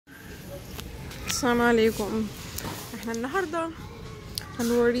السلام عليكم. احنا النهارده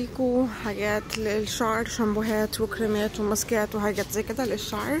هنوريكم حاجات للشعر، شامبوهات وكريمات وماسكات وحاجات زي كده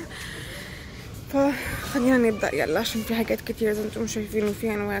للشعر. فخلينا نبدأ يلا، عشان في حاجات كتير زي انتم شايفين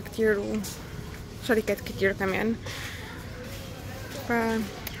وفي انواع كتير وشركات كتير كمان.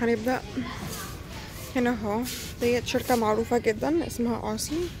 فهنبدأ هنا اهو. ديت شركة معروفة جدا اسمها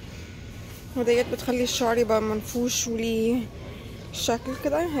آسي، وديت بتخلي الشعر يبقى منفوش وليه شكل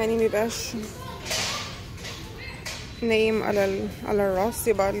كده، يعني ميبقاش نايم على الراس،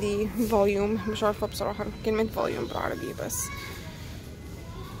 يبقى ليه فوليوم. مش عارفة بصراحة كلمة فوليوم بالعربي، بس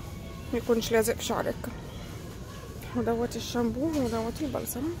ميكونش لازق في شعرك. ودوت الشامبو ودوت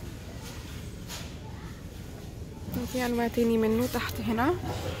البلسم، وفي انواع تاني منه تحت هنا.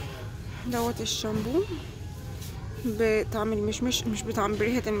 دوت الشامبو بطعم المشمش، مش بطعم،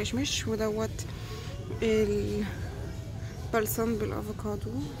 بريحة المشمش. ودوت البلسم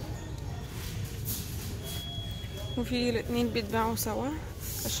بالافوكادو، وفي الاتنين بيتباعوا سوا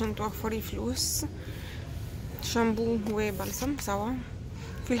عشان توفري فلوس. شامبو وبلسم سوا.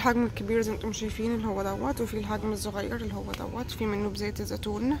 في الحجم الكبير زي ما انتم شايفين اللي هو دوت، وفي الحجم الصغير اللي هو دوت. في منه بزيت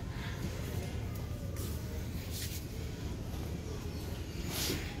الزيتون.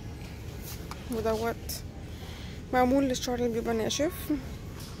 ودوت معمول للشعر اللي بيبقى ناشف،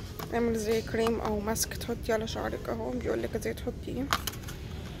 عامل زي كريم او ماسك تحطيه على شعرك اهو، بيقولك ازاي تحطيه.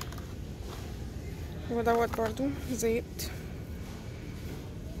 ودوت برضو زيت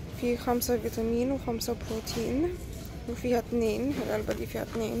فيه 5 فيتامين و5 بروتين، وفيها 2. العلبة دي فيها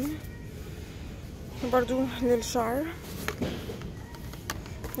 2. وبرضو للشعر،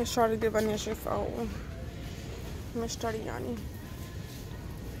 الشعر اللي بيبقى ناشف او مش طري يعني.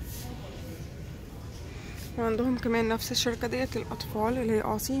 وعندهم كمان نفس الشركة ديت للأطفال اللي هي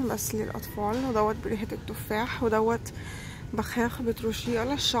آسي، بس للأطفال. ودوت بريحة التفاح. ودوت بخاخ بترشيه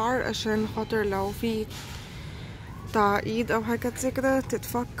على الشعر عشان خاطر لو في تعقيد او حاجات زي كده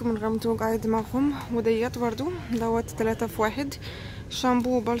تتفك من غير ما توجعي دماغهم. وديت برضو دوت 3 في 1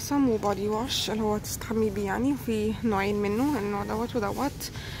 شامبو وبلسم وبادي واش اللي هو تستحمي بيه يعني. في نوعين منه، النوع دوت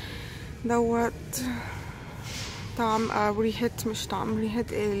ودوت. دوت طعم ريحة، مش طعم، ريحة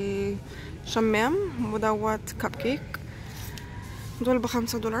الشمام. ودوت كب كيك. دول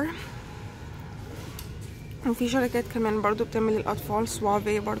ب$5. وفي شركات كمان برضو بتعمل للأطفال.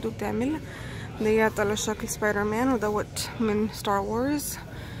 سوافي برضو بتعمل ديت على شكل سبايدر مان. ودوت من ستار وورز.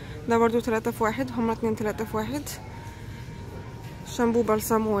 ده برضو 3 في 1. هما 2 3 في 1 شامبو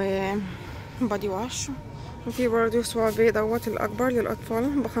بلسم وبادي واش. وفي برضو سوافي دوت الأكبر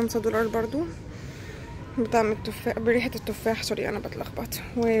للأطفال ب$5 برضو، بطعم التفاح، بريحة التفاح. سوري أنا بتلخبط.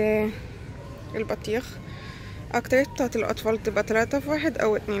 والبطيخ أكتر بتاعت الأطفال تبقى 3 في 1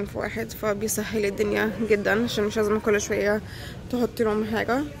 أو 2 في 1، فبيسهل الدنيا جدا عشان مش لازم كل شوية تحطي لهم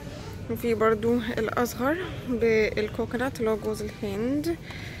حاجة. وفي برضو الأصغر بالكوكونات اللي هو جوز الهند،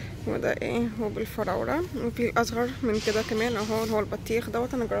 وده ايه هو بالفراولة. وفي الأصغر من كده كمان اهو اللي هو البطيخ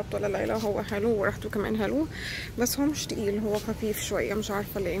دوت. أنا جربته على ليلى، هو حلو وريحته كمان حلو، بس هو مش تقيل، هو خفيف شوية، مش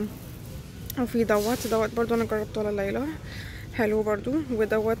عارفة ليه. وفي دوت برضو أنا جربته على ليلى، حلو برضو.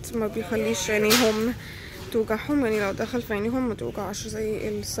 ودوت ما بيخليش عينيهم توجعهم، يعني لو دخل في عينيهم ما توجعش زي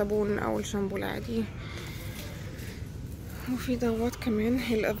الصابون أو الشامبو العادي. وفي دوت كمان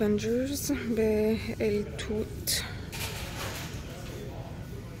الافنجرز بالتوت.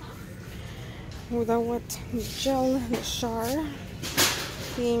 ودوت جل للشعر،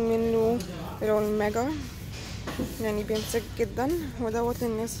 في منه اللي هو الميجا، يعني بيمسك جدا. ودوت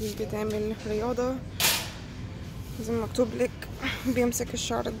للناس اللي بتعمل رياضة زي ما مكتوب لك بيمسك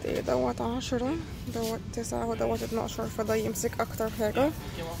الشعر قد ايه. دوت 10، دوت 9، ودوت 12، فده يمسك اكتر حاجة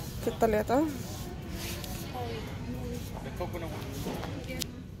في التلاتة.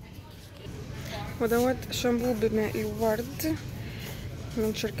 ودوت شامبو بماء الورد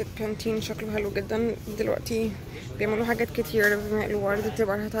من شركة كانتين، شكله حلو جدا. دلوقتي بيعملوا حاجات كتير بماء الورد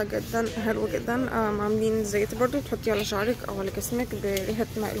بتبقى ريحتها جدا حلو جدا. عاملين زيت برضو تحطيه على شعرك او على جسمك بريحة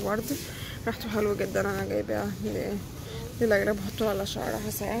ماء الورد، ريحته حلو جدا. انا جايباه لليلى بحطه على شعرها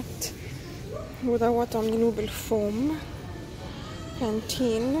ساعات. ودوت عاملينه بالفوم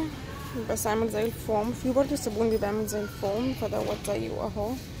كانتين، بس عامل زي الفوم. في برضو صابون بيبقى عامل زي الفوم، فدوت زيه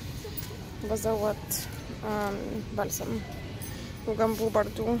اهو، بس دوت بلسم. وجنبه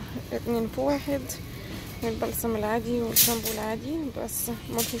برضو 2 في 1 البلسم العادي والشامبو العادي، بس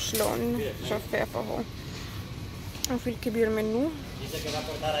مفيهوش لون، شفاف اهو. وفي الكبير منه.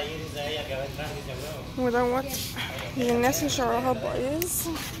 ودوت للناس اللي شعرها بايظ،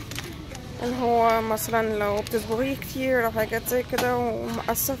 اللي هو مثلا لو بتصبغيه كتير او حاجات زي كده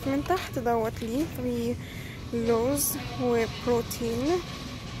ومقصف من تحت، دوت ليه في لوز وبروتين.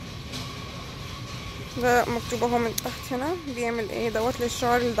 ده مكتوب اهو من تحت هنا بيعمل ايه. دوت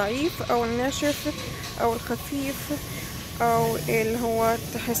للشعر الضعيف او الناشف او الخفيف او اللي هو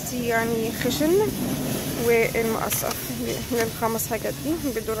تحسيه يعني خشن والمقصف. للخمس حاجات دي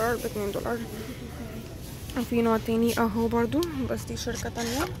 $1 ب$2. وفي نوع تاني اهو برضو بس دي شركة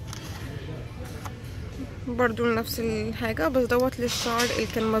تانية برضو نفس الحاجة، بس دوت للشعر اللي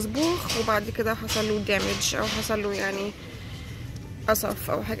كان مصبوغ وبعد كده حصل له دامج او حصل له يعني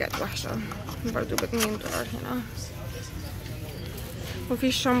قصف او حاجات وحشة. برضو ب$2 هنا. وفي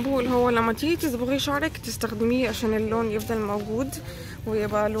الشامبو اللي هو لما تيجي تصبغي شعرك تستخدميه عشان اللون يفضل موجود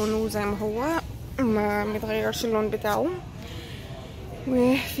ويبقى لونه زي ما هو ما يتغيرش اللون بتاعه.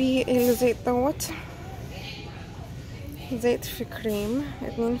 وفي الزيت دوت زيت في كريم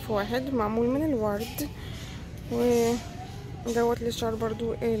 2 في 1 معمول من الورد، ودوت للشعر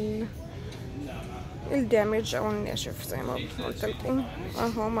برضو الدامج او الناشف زي ما قلت لكم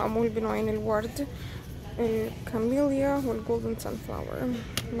اهو. معمول بنوعين الورد الكاميليا والجولدن سان فلاور،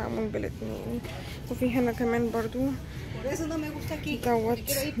 معمول بالاثنين. وفي هنا كمان برضو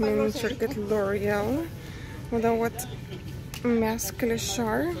دوت من شركة لوريال، ودوت ماسك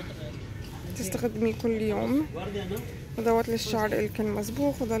للشعر تستخدميه كل يوم، ودوت للشعر اللي كان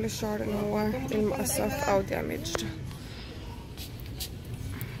مصبوغ، وده للشعر اللي هو المقصف او دامجد.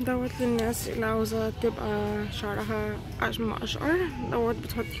 دوت للناس اللي عاوزة تبقى شعرها أشقر. دوت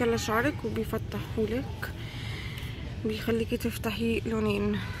بتحطيه على شعرك وبيفتحهولك، بيخليكي تفتحي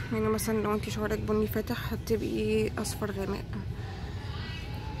لونين. يعني مثلا لو انتي شعرك بني فاتح هتبقي أصفر غامق.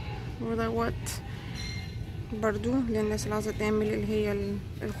 ودوت برضو للناس اللي عاوزة تعمل اللي هي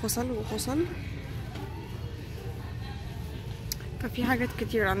الخصل وخصل. ففي حاجات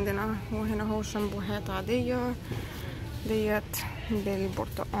كتير عندنا. وهنا هو شامبوهات عادية ديت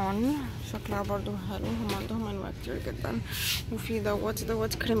بالبرتقال شكلها برضو حلو، هم عندهم انواع كتير جدا. وفي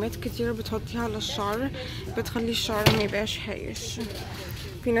دوت كريمات كتير بتحطيها على الشعر بتخلي الشعر ما يبقاش هايش.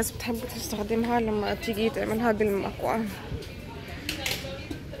 في ناس بتحب تستخدمها لما تيجي تعملها بالمكوى.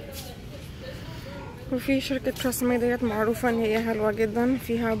 وفي شركة تراسمي ديت معروفة ان هي حلوة جدا،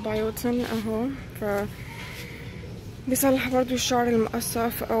 فيها بايوتين اهو، بيصلح برضو الشعر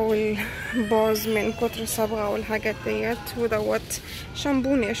المقصف او الباظ من كتر الصبغة او الحاجات ديت. ودوت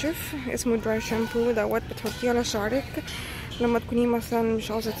شامبو ناشف اسمه دراي شامبو، دوت بتحطيه على شعرك لما تكوني مثلا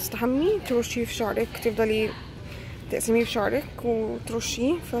مش عاوزة تستحمي ترشيه في شعرك، تفضلي تقسميه في شعرك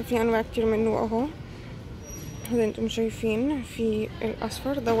وترشيه. ففي انواع كتير منه اهو زي انتم شايفين. في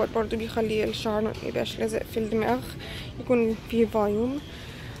الاصفر دوت برضو بيخلي الشعر ميبقاش لازق في الدماغ، يكون فيه فايوم.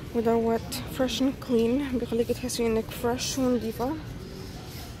 ودوت فريش اند كلين بيخليكي تحسي انك فريش ونضيفة.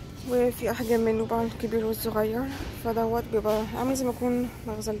 وفي احجام منه بقى الكبير والصغير، فدوت بيبقى عامل زي ما يكون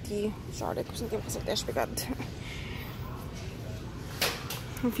غسلتي شعرك بس انتي مغسلتيهاش بجد.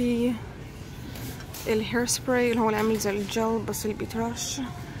 وفي الهير سبراي اللي هو اللي عامل زي الجل بس اللي بيترش،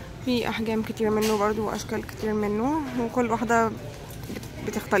 في احجام كتير منه برضو واشكال كتير منه، وكل واحدة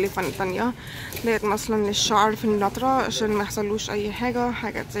بتختلف عن التانية. ديت مثلا للشعر في النطرة عشان ما يحصلوش اي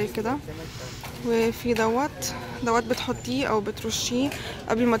حاجات زي كده. وفي دوت بتحطيه او بترشيه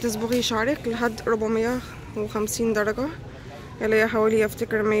قبل ما تصبغي شعرك لحد 450 درجة اللي هي حوالي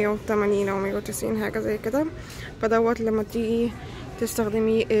افتكر 180 او 190 حاجة زي كده. فدوت لما تيجي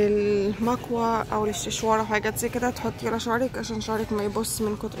تستخدمي المكوى او الاستشوار او حاجات زي كده تحطيه على شعرك عشان شعرك ما يبص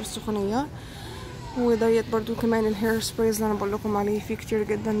من كتر السخونية. وديت برضو كمان الهير سبرايز اللي انا بقول لكم عليه فيه كتير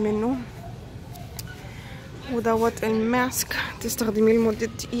جدا منه. ودوت الماسك تستخدميه لمدة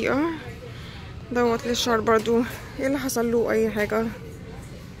دقيقة. دوت للشعر برضو اللي حصل له اي حاجة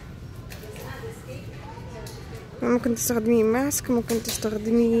ممكن تستخدميه ماسك، ممكن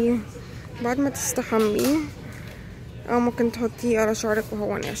تستخدميه بعد ما تستحميه، او ممكن تحطيه على شعرك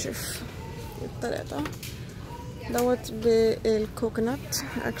وهو ناشف. التلاتة دوت بالكوكونات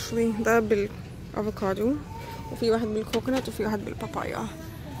اكشلي، ده بالافوكادو، وفي واحد بالكوكونات وفي واحد بالبابايا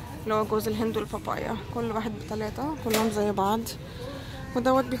اللي هو جوز الهند والبابايا، كل واحد ب3 كلهم زي بعض.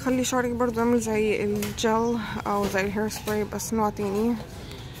 ودوت بيخلي شعرك برضو عامل زي الجل او زي الهير سبراي بس نوع تاني،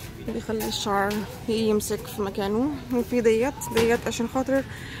 بيخلي الشعر يمسك في مكانه. وفي ديت عشان خاطر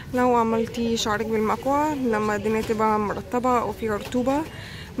لو عملتي شعرك بالمكوى لما الدنيا تبقى مرطبة او فيها رطوبة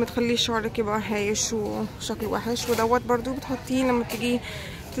ما تخليش شعرك يبقى هايش وشكله وحش. ودوت برضو بتحطيه لما تيجي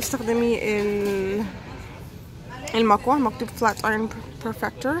تستخدمي المكوى، مكتوب فلات ايرون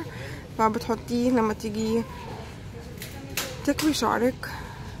بيرفكتور، فبتحطيه لما تيجي تكوي شعرك.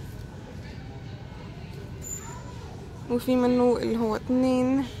 وفي منه اللي هو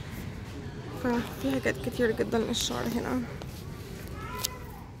 2، ففي حاجات كتير جدا للشعر هنا.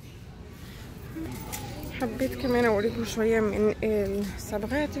 حبيت كمان اوريكم شويه من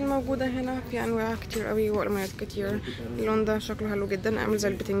الصبغات الموجوده هنا. في انواع كتير قوي والوانات كتير. اللون ده شكله حلو جدا، عامل زي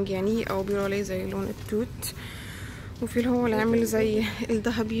البتنجاني او بيقولوا عليه زي لون التوت. وفي اللي هو اللي عامل زي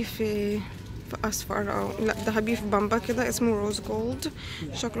الذهبي في اصفر، او لا ذهبي في بامبا كده، اسمه روز جولد،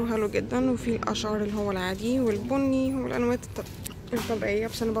 شكله حلو جدا. وفي الاشعر اللي هو العادي والبني والالوانات الطبيعيه.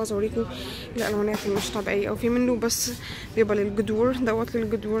 بس انا بعوز اوريكم الالوانات اللي مش طبيعيه، او في منه بس بيبقى للجذور دوت.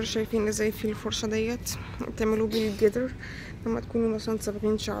 للجذور شايفين ازاي في الفرشه ديت بتعملوه بالجذر لما تكونوا مثلا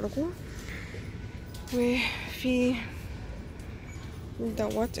صابغين شعركم. وفي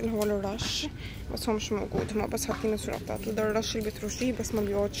دوت اللي هو الرش، بس هو مش موجود، هما بس حاطين الصورة بتاعته. ده الرش اللي بترشيه بس ما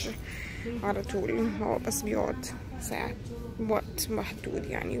بيقعدش على طول، هو بس بيقعد ساعة بوقت محدود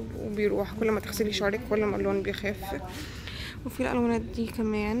يعني وبيروح. كل ما تغسلي شعرك كل ما اللون بيخف. وفي الالوانات دي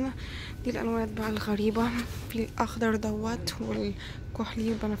كمان، دي الالوانات بقى الغريبة. في الاخضر دوت والكحلي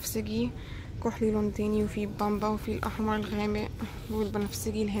والبنفسجي، كحلي لون تاني، وفي بامبا، وفي الاحمر الغامق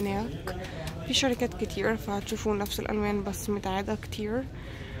والبنفسجي اللي هناك. في شركات كتير فهتشوفوا نفس الالوان بس متعادة كتير.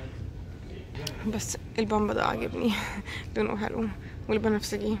 بس البامبا ده عجبني لونه حلو،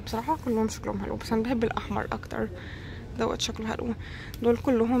 والبنفسجي بصراحة كلهم شكلهم حلو، بس انا بحب الاحمر اكتر. دوت شكله حلو. دول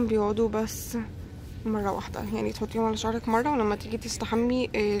كلهم بيقعدوا بس مرة واحدة، يعني تحطيهم على شعرك مرة ولما تيجي تستحمي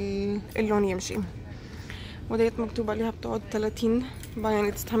اللون يمشي. وديت مكتوب عليها بتقعد 30 بقى،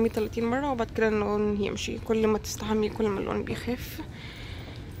 يعني تستحمي 30 مرة وبعد كده اللون يمشي. كل ما تستحمي كل ما اللون بيخف.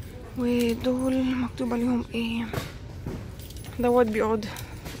 ودول مكتوب عليهم ايه، دوت بيقعد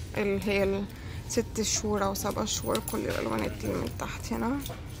اللي هي 6 شهور او 7 شهور. كل الالوانات اللي من تحت هنا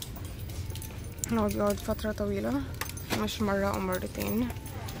هو بيقعد فترة طويلة، مش مرة او مرتين.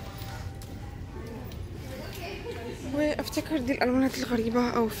 وافتكر دي الالوانات الغريبة.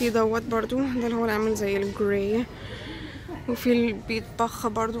 او في دوت برضو، ده اللي هو عامل زي الجراي، وفي اللي بيتبخ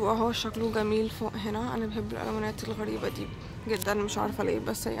برضو اهو، شكله جميل فوق هنا. انا بحب الالوانات الغريبة دي جدا، مش عارفة ليه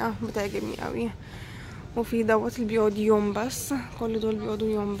بس هي بتعجبني قوي. وفي دوت اللي بيقعد يوم بس، كل دول بيقعدوا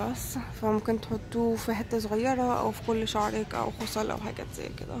يوم بس، فممكن تحطوه في حتة صغيرة او في كل شعرك او خصل او حاجات زي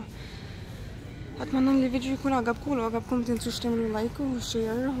كده. اتمنى ان الفيديو يكون عجبكم. لو عجبكم متنسوش تعملوا لايك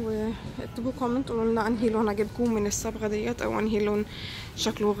وشير واكتبوا كومنت قولوا لنا انهي لون عجبكم من الصبغه ديت، او انهي لون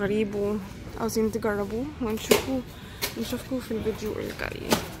شكله غريب وعاوزين تجربوه. ونشوفكم في الفيديو الجاي.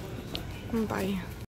 باي.